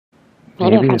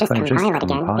Maybe if I just compile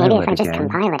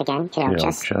it again, it'll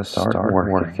just start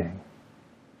working.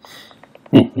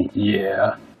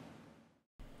 Yeah.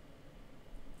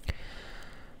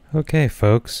 Okay,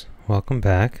 folks, welcome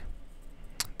back.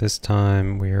 This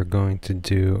time we are going to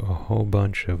do a whole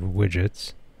bunch of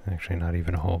widgets. Actually, not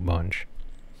even a whole bunch.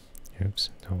 Oops,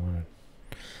 don't want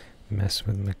to mess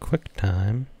with my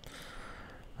QuickTime.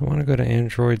 I want to go to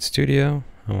Android Studio.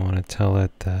 I want to tell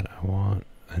it that I want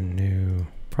a new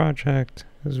project,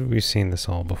 because we've seen this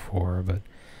all before, but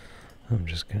I'm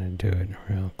just going to do it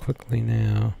real quickly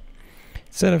now.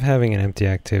 Instead of having an empty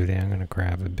activity, I'm going to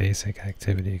grab a basic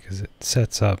activity because it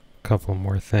sets up a couple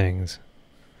more things.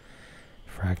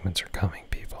 Fragments are coming,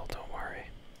 people, don't worry.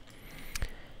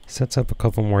 Sets up a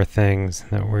couple more things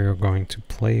that we're going to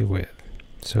play with.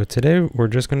 So today we're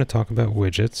just going to talk about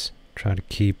widgets, try to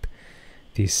keep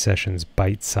these sessions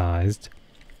bite-sized.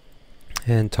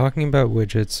 And talking about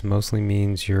widgets mostly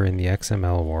means you're in the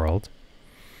XML world.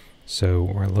 So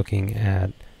we're looking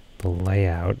at the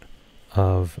layout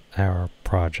of our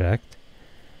project.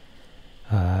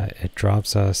 It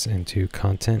drops us into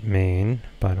content main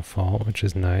by default, which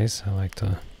is nice. I like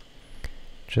to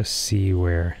just see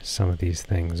where some of these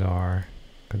things are,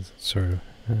 because it's sort of,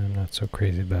 I'm not so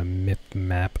crazy about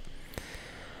map.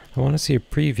 I want to see a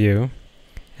preview,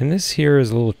 and this here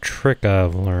is a little trick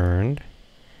I've learned,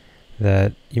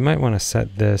 that you might want to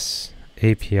set this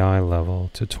API level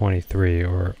to 23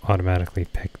 or automatically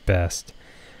pick best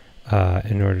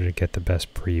in order to get the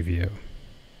best preview.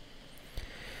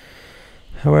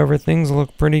 However, things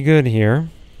look pretty good here.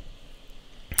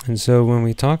 And so when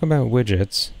we talk about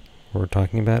widgets, we're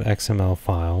talking about XML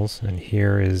files, and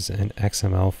here is an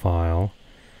XML file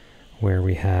where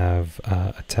we have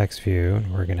a text view,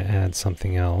 and we're going to add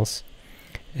something else.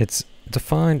 It's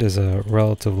defined as a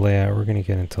relative layout. We're going to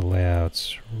get into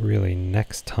layouts really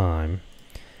next time,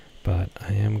 but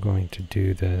I am going to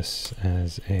do this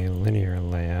as a linear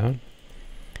layout.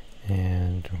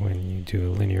 And when you do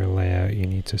a linear layout, you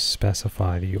need to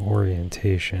specify the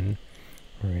orientation.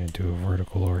 We're going to do a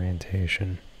vertical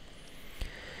orientation.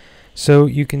 So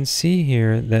you can see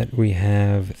here that we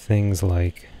have things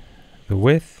like the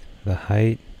width, the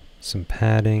height, some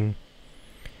padding.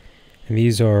 And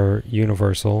these are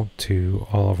universal to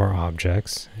all of our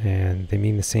objects, and they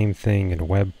mean the same thing in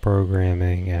web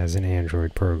programming as in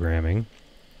Android programming.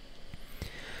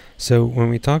 So when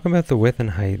we talk about the width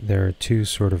and height, there are two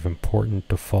sort of important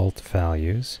default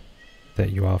values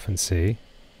that you often see.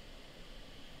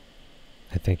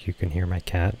 I think you can hear my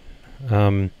cat.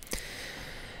 One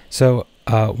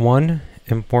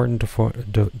important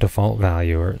default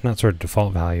value, or not sort of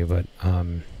default value, but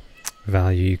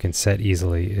value you can set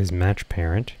easily, is match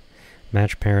parent.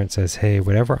 Match parent says, hey,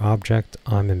 whatever object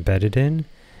I'm embedded in,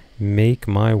 make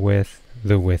my width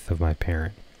the width of my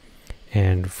parent.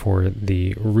 And for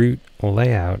the root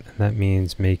layout, that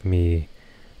means make me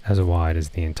as wide as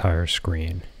the entire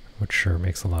screen, which sure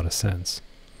makes a lot of sense.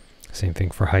 Same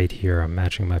thing for height here. I'm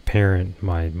matching my parent,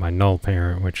 my null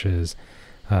parent, which is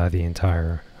the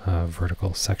entire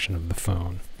vertical section of the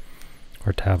phone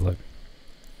or tablet.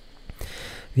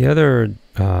 The other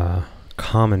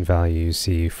common value you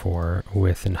see for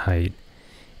width and height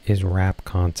is wrap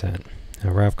content.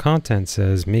 Now, wrap content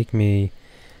says make me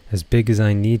as big as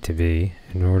I need to be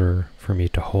in order for me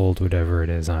to hold whatever it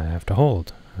is I have to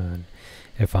hold.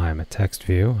 If I'm a text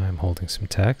view, I'm holding some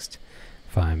text.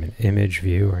 If I'm an image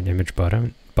view or an image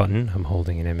button, I'm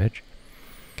holding an image.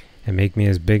 And make me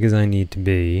as big as I need to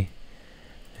be.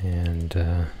 And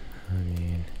I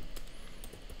mean,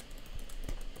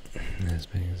 as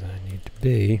big as I need to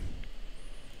be.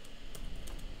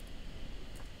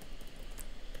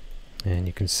 And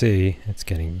you can see it's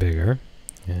getting bigger.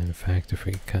 And in fact, if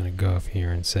we kind of go up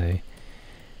here and say,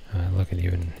 look at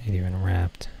it even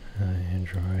wrapped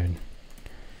Android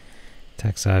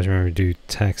text size. Remember to do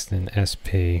text and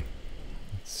SP.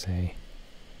 Let's see.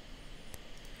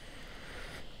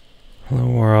 Hello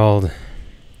world,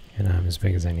 and I'm as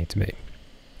big as I need to be.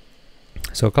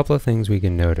 So a couple of things we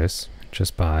can notice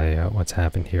just by what's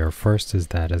happened here. First is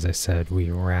that, as I said,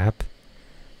 we wrap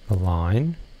the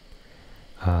line.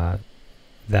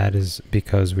 That is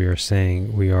because we are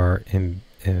saying we are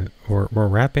we're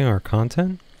wrapping our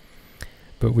content,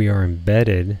 but we are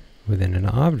embedded within an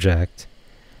object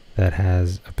that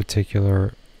has a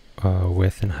particular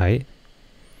width and height,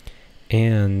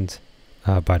 and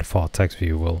by default text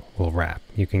view will wrap.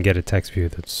 You can get a text view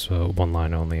that's one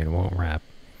line only and won't wrap,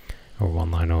 or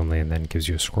one line only and then gives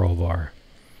you a scroll bar.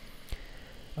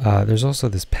 There's also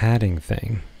this padding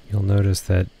thing. You'll notice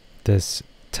that this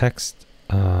text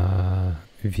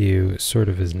view sort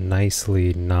of is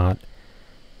nicely not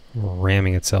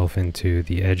ramming itself into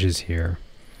the edges here.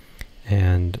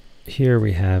 And here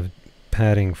we have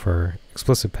padding for,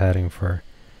 explicit padding for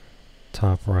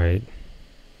top right,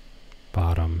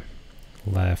 bottom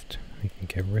left. We can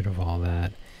get rid of all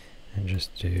that and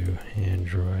just do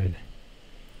Android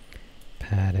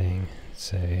padding,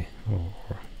 say, we'll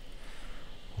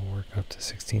work up to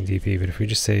 16 dp, but if we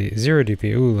just say 0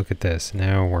 dp, ooh, look at this.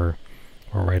 Now we're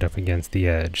right up against the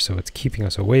edge. So it's keeping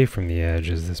us away from the edge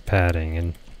is this padding,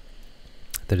 and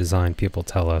the design people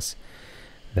tell us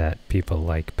that people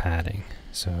like padding,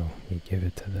 so we give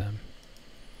it to them.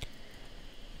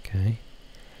 Okay,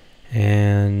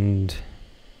 and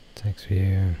text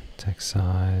view, text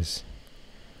size,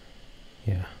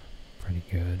 yeah, pretty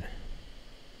good.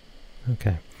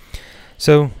 Okay,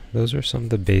 so those are some of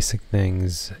the basic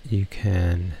things you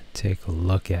can take a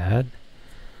look at.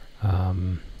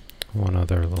 One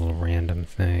other little random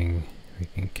thing, we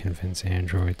can convince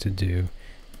Android to do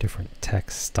different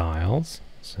text styles.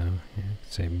 So you can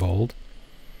say bold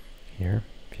here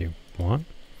if you want.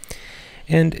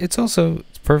 And it's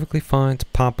perfectly fine to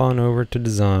pop on over to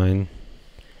design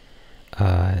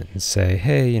and say,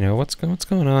 hey, you know, what's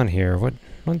going on here?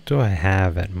 What do I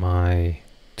have at my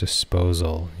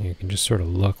disposal? You can just sort of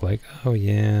look like, oh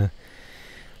yeah,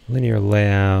 linear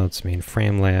layouts,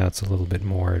 frame layouts a little bit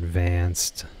more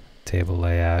advanced, table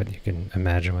layout, you can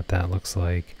imagine what that looks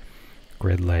like,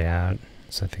 grid layout.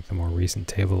 So I think the more recent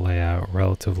table layout,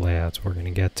 relative layouts we're going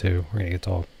to get to. We're going to get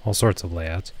to all sorts of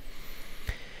layouts.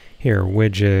 Here are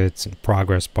widgets and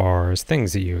progress bars,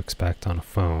 things that you expect on a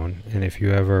phone. And if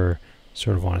you ever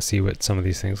sort of want to see what some of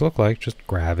these things look like, just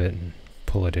grab it and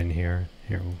pull it in here.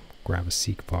 Here, we'll grab a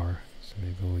seek bar. So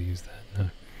maybe we'll use that in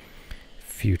a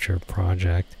future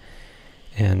project.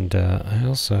 And I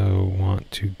also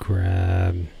want to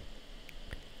grab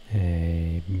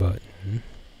a button.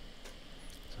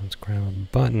 Let's grab a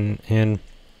button, and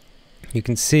you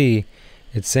can see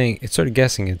it's saying, it's sort of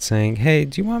guessing, it's saying, hey,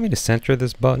 do you want me to center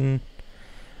this button?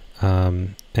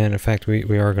 And in fact, we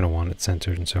are going to want it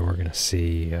centered, and so we're going to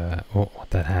see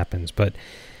what that happens, but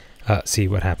see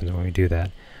what happens when we do that.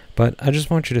 But I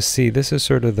just want you to see, this is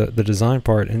sort of the design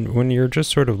part, and when you're just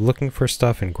sort of looking for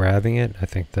stuff and grabbing it, I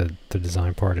think the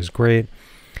design part is great.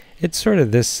 It's sort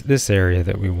of this area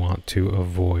that we want to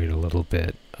avoid a little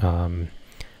bit.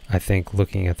 I think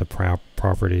looking at the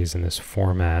properties in this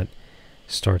format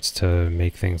starts to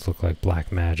make things look like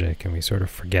black magic, and we sort of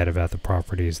forget about the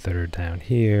properties that are down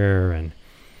here. And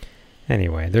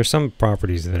anyway, there's some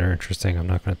properties that are interesting I'm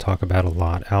not going to talk about a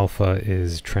lot. Alpha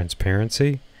is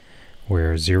transparency,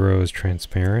 where 0 is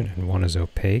transparent and 1 is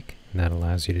opaque, and that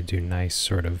allows you to do nice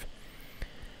sort of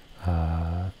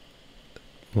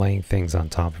laying things on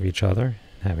top of each other,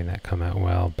 having that come out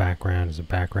well. Background is a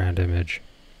background image.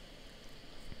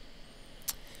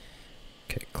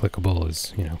 Okay, clickable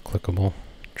is, clickable,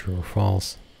 true or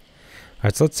false. All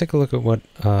right, so let's take a look at what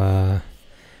the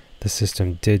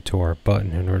system did to our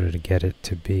button in order to get it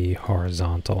to be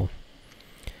horizontal.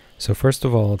 So first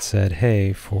of all, it said,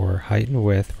 hey, for height and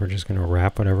width, we're just going to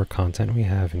wrap whatever content we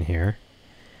have in here.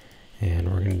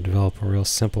 And we're going to develop a real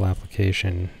simple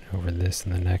application over this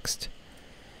in the next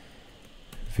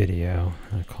video.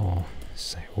 I call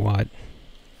say what.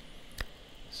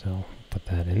 So put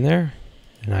that in there.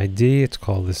 An ID, it's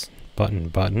called this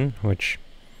button, which,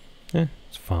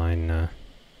 it's fine.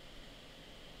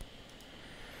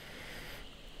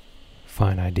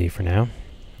 Fine ID for now.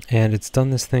 And it's done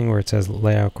this thing where it says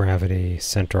layout gravity,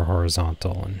 center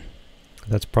horizontal, and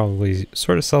that's probably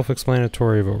sort of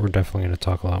self-explanatory, but we're definitely going to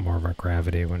talk a lot more about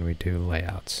gravity when we do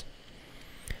layouts.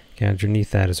 Okay,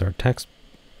 underneath that is our text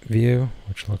view,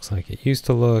 which looks like it used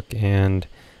to look, and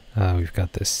we've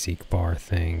got this seek bar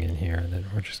thing in here that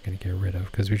we're just going to get rid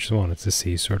of because we just wanted to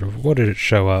see sort of what did it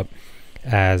show up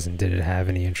as, and did it have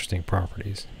any interesting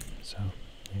properties. So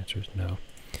the answer is no.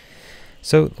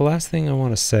 So the last thing I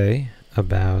want to say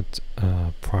about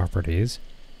properties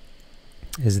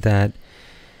is that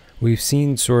we've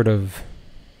seen sort of,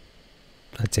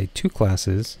 I'd say, 2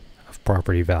 classes of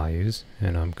property values,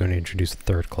 and I'm going to introduce a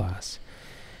 3rd class.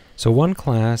 So the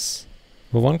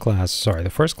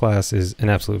first class is an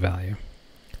absolute value.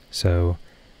 So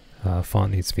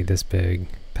font needs to be this big,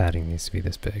 padding needs to be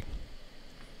this big.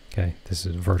 Okay, this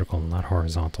is vertical, not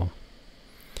horizontal.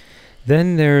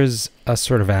 Then there's a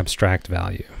sort of abstract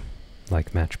value,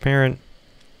 like match parent,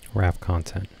 wrap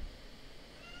content.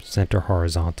 Center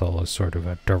horizontal is sort of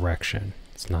a direction.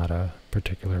 It's not a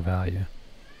particular value.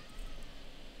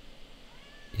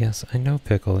 Yes, I know,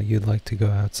 Pickle, you'd like to go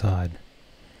outside,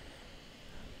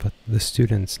 but the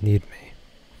students need me.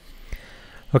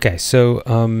 Okay, so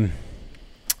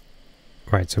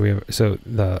right, so we have, so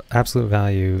the absolute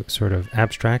value, sort of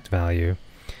abstract value.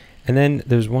 And then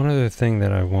there's one other thing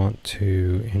that I want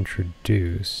to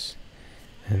introduce,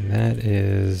 and that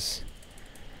is,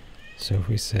 so if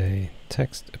we say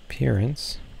text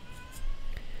appearance,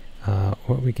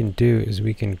 what we can do is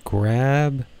we can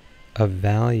grab a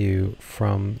value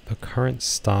from the current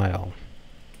style.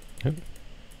 Yep.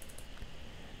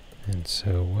 And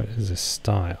so what is a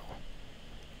style?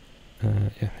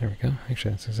 Yeah, there we go.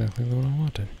 Actually, that's exactly the one I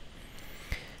wanted.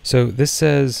 So this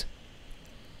says,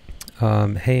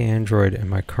 hey Android, in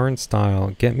my current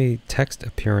style, get me text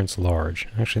appearance large.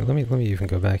 Actually, let me even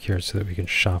go back here so that we can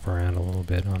shop around a little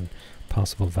bit on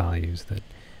possible values that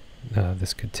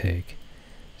this could take.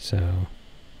 So,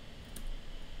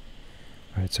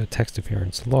 alright, so text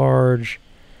appearance large.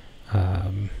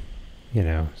 You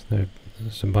know,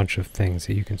 there's a bunch of things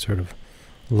that you can sort of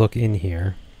look in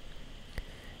here.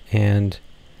 And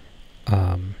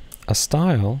a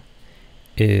style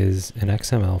is an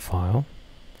XML file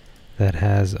that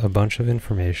has a bunch of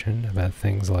information about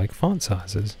things like font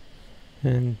sizes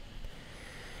and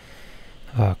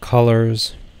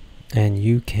colors, and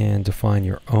you can define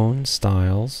your own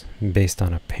styles based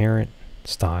on a parent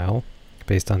style,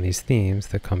 based on these themes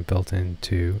that come built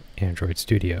into Android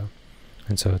Studio.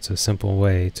 And so it's a simple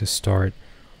way to start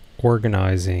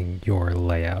organizing your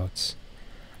layouts.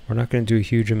 We're not going to do a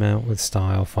huge amount with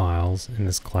style files in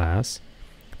this class,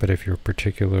 but if you're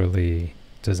particularly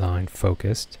design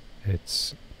focused,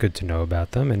 it's good to know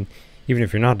about them. And even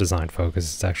if you're not design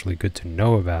focused, it's actually good to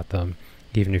know about them,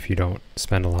 even if you don't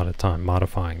spend a lot of time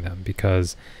modifying them,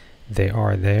 because they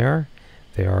are there.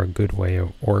 They are a good way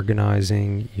of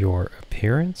organizing your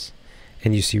appearance,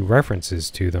 and you see references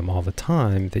to them all the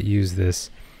time that use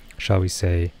this, shall we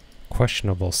say,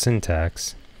 questionable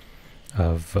syntax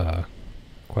of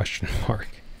question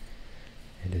mark.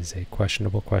 It is a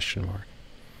questionable question mark.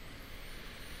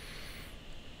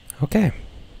 Okay,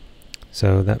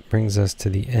 so that brings us to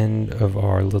the end of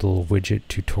our little widget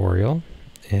tutorial,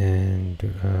 and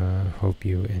hope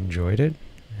you enjoyed it,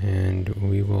 and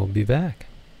we will be back.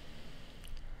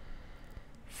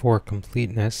 For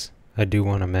completeness, I do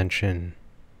want to mention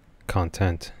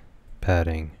content,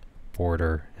 padding,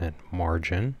 border, and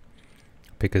margin,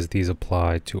 because these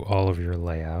apply to all of your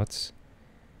layouts,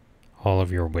 all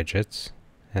of your widgets,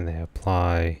 and they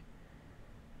apply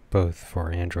both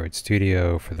for Android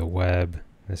Studio, for the web.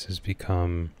 This has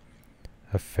become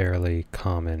a fairly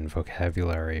common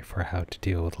vocabulary for how to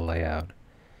deal with a layout.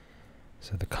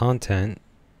 So the content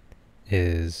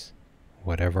is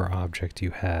whatever object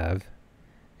you have,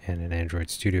 and in Android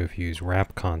Studio, if you use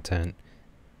wrap content,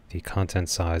 the content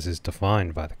size is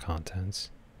defined by the contents.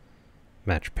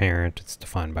 Match parent, it's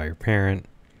defined by your parent.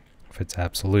 If it's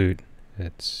absolute,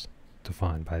 it's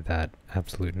defined by that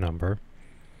absolute number.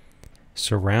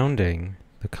 Surrounding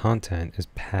the content is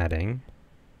padding,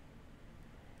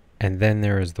 and then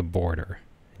there is the border.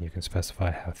 And you can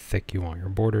specify how thick you want your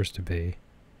borders to be.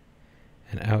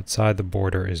 And outside the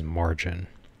border is margin.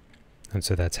 And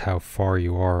so that's how far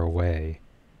you are away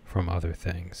from other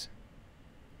things.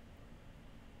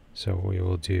 So we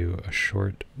will do a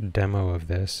short demo of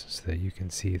this so that you can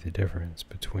see the difference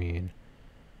between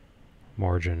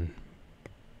margin,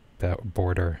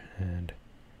 border, and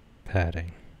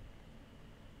padding.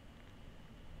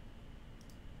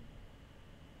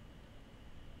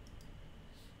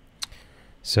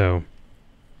 So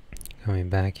coming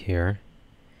back here,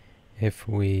 if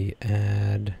we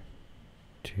add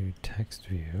to text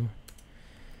view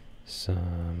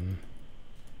some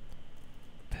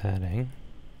padding,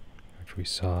 which we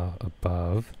saw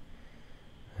above,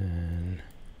 and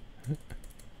give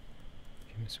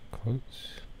me some quotes.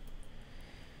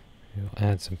 We'll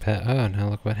add some oh, now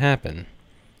look what happened.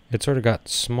 It sort of got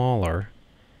smaller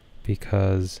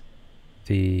because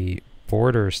the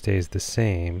border stays the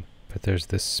same, but there's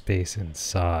this space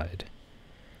inside.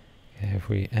 Okay, if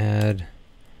we add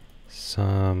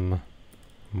some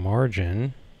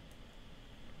margin,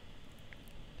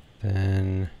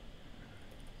 then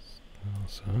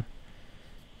also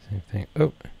same thing.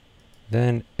 Oh,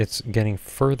 then it's getting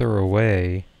further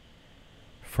away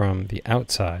from the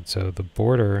outside. So the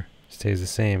border stays the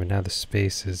same, and now the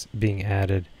space is being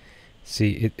added.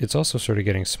 See, it's also sort of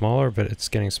getting smaller, but it's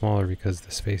getting smaller because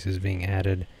the space is being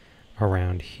added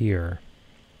around here.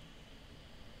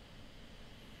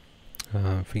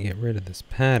 If we get rid of this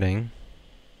padding,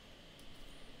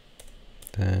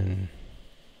 then,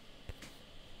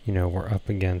 you know, we're up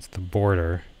against the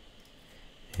border.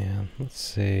 And let's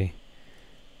see,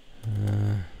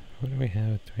 what do we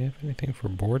have? Do we have anything for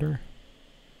border?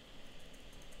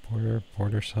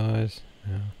 Border size?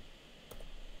 No.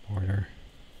 Border.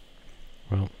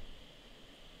 Well,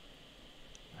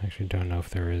 I actually don't know if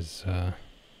there is,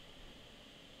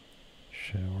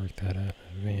 should I work that out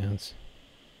in advance?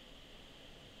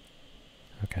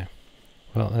 Okay.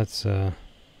 Well, that's,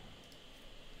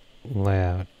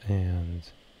 layout and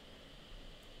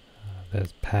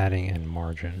that's padding and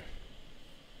margin.